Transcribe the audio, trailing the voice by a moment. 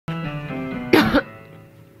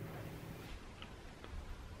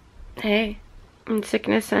Hey, in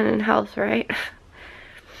sickness and in health, right?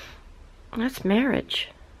 That's marriage.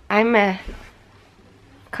 I'm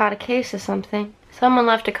caught a case of something. Someone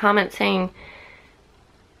left a comment saying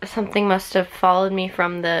something must have followed me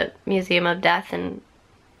from the Museum of Death and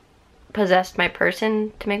possessed my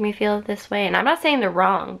person to make me feel this way. And I'm not saying they're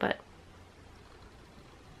wrong, but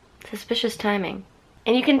suspicious timing.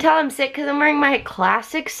 And you can tell I'm sick because I'm wearing my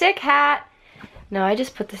classic sick hat. No, I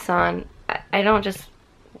just put this on. I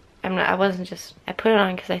put it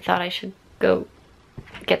on because I thought I should go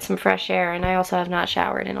get some fresh air, and I also have not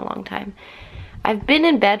showered in a long time. I've been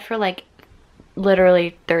in bed for like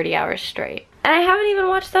literally 30 hours straight. And I haven't even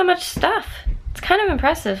watched that much stuff. It's kind of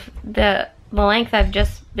impressive, the length I've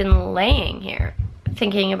just been laying here,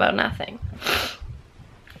 thinking about nothing.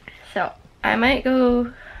 So, I might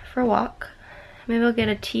go for a walk. Maybe I'll get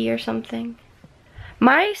a tea or something.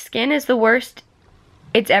 My skin is the worst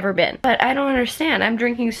it's ever been. But I don't understand. I'm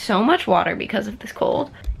drinking so much water because of this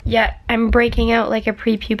cold. Yet, I'm breaking out like a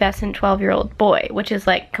prepubescent 12-year-old boy, which is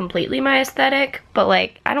like completely my aesthetic, but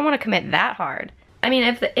like, I don't want to commit that hard. I mean,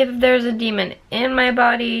 if there's a demon in my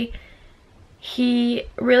body, he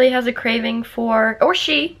really has a craving for, or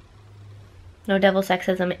she, no devil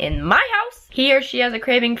sexism in my house, he or she has a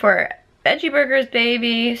craving for veggie burgers,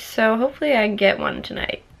 baby, so hopefully I get one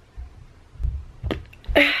tonight.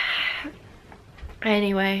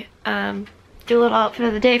 Anyway, do a little outfit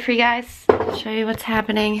of the day for you guys. Show you what's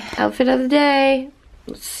happening. Outfit of the day.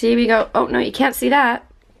 Let's see, we go, oh no, you can't see that.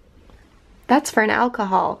 That's for an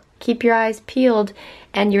alcohol. Keep your eyes peeled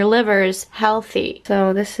and your livers healthy.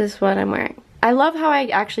 So this is what I'm wearing. I love how I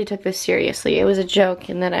actually took this seriously. It was a joke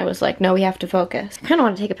and then I was like, no, we have to focus. I kind of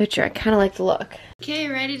want to take a picture. I kind of like the look. Okay,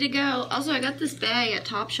 ready to go. Also, I got this bag at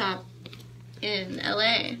Topshop in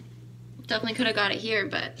LA. Definitely could have got it here,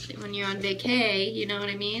 but when you're on vacay, you know what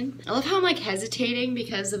I mean? I love how I'm like hesitating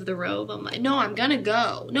because of the robe. I'm like, no, I'm gonna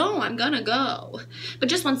go. No, I'm gonna go. But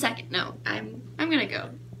just 1 second. No, I'm gonna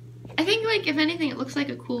go. I think, like, if anything, it looks like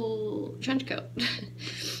a cool trench coat.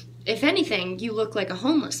 If anything, you look like a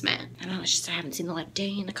homeless man. I don't know, it's just I haven't seen the light of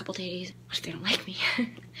day in a couple days. What if they don't like me?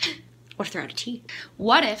 What if they're out of tea?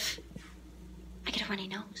 What if I get a runny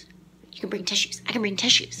nose? You can bring tissues. I can bring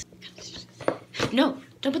tissues. No,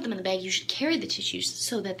 don't put them in the bag. You should carry the tissues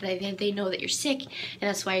so that they know that you're sick, and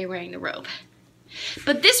that's why you're wearing the robe.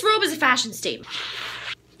 But this robe is a fashion statement.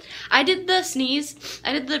 I did the sneeze.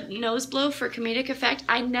 I did the nose blow for comedic effect.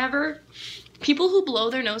 People who blow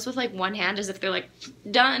their nose with like one hand as if they're like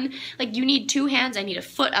done. Like, you need 2 hands. I need a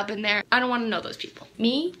foot up in there. I don't want to know those people.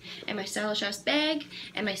 Me and my stylish ass bag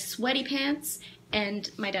and my sweaty pants and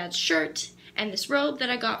my dad's shirt and this robe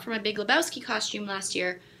that I got for my Big Lebowski costume last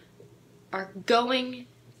year are going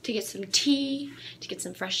to get some tea, to get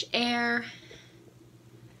some fresh air.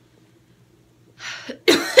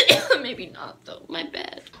 Maybe not though, my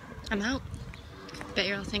bad. I'm out. Bet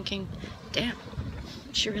you're all thinking, damn,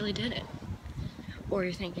 she really did it. Or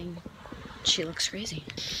you're thinking, she looks crazy.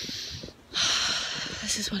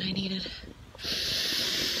 This is what I needed.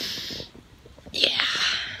 Yeah.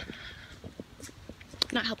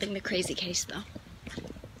 Not helping the crazy case though.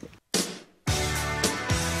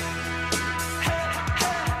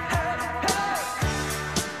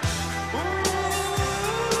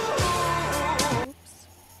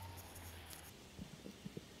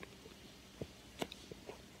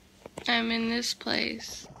 I'm in this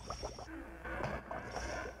place.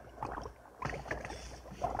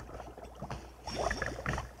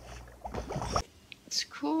 It's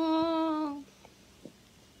cool.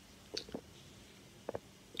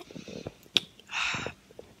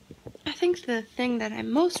 I think the thing that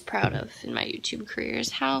I'm most proud of in my YouTube career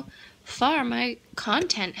is how far my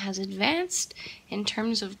content has advanced in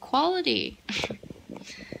terms of quality.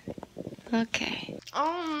 Okay.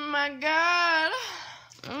 Oh my god.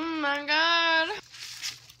 Oh my god.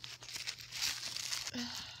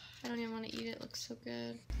 I don't even want to eat it. It looks so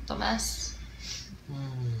good. It's a mess.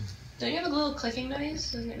 Don't you have a little clicking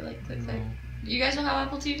noise? Doesn't it like click click? You guys don't have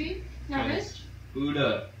Apple TV? Not yes.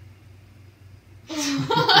 Buddha.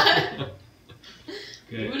 What?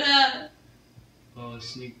 Okay. Buddha. Oh,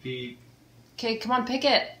 sneak peek. Okay, come on, pick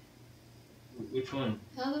it. Which one?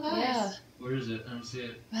 Hell the voice. Yeah. Where is it? I don't see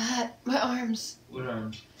it. Matt, my arms. What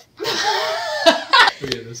arms?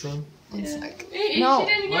 Forget this one? One sec. No. What?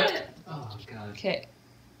 Get it. Oh, God. Okay.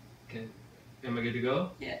 Okay. Am I good to go?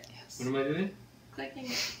 Yeah. Yes. What am I doing? Clicking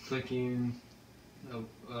it. Clicking. Oh,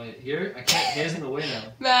 here? I can't. Hands in the way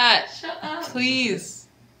now. Matt, shut up. Please.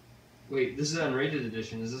 Wait, this is unrated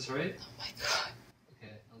edition. Is this right? Oh my god.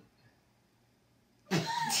 Okay.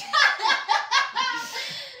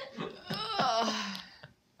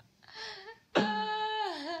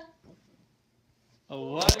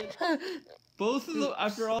 Both of them,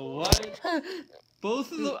 after all, white.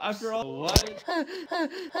 Both of them, after all, white.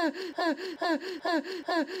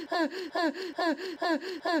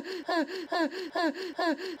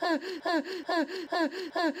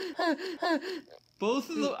 Both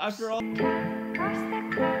of them, after all.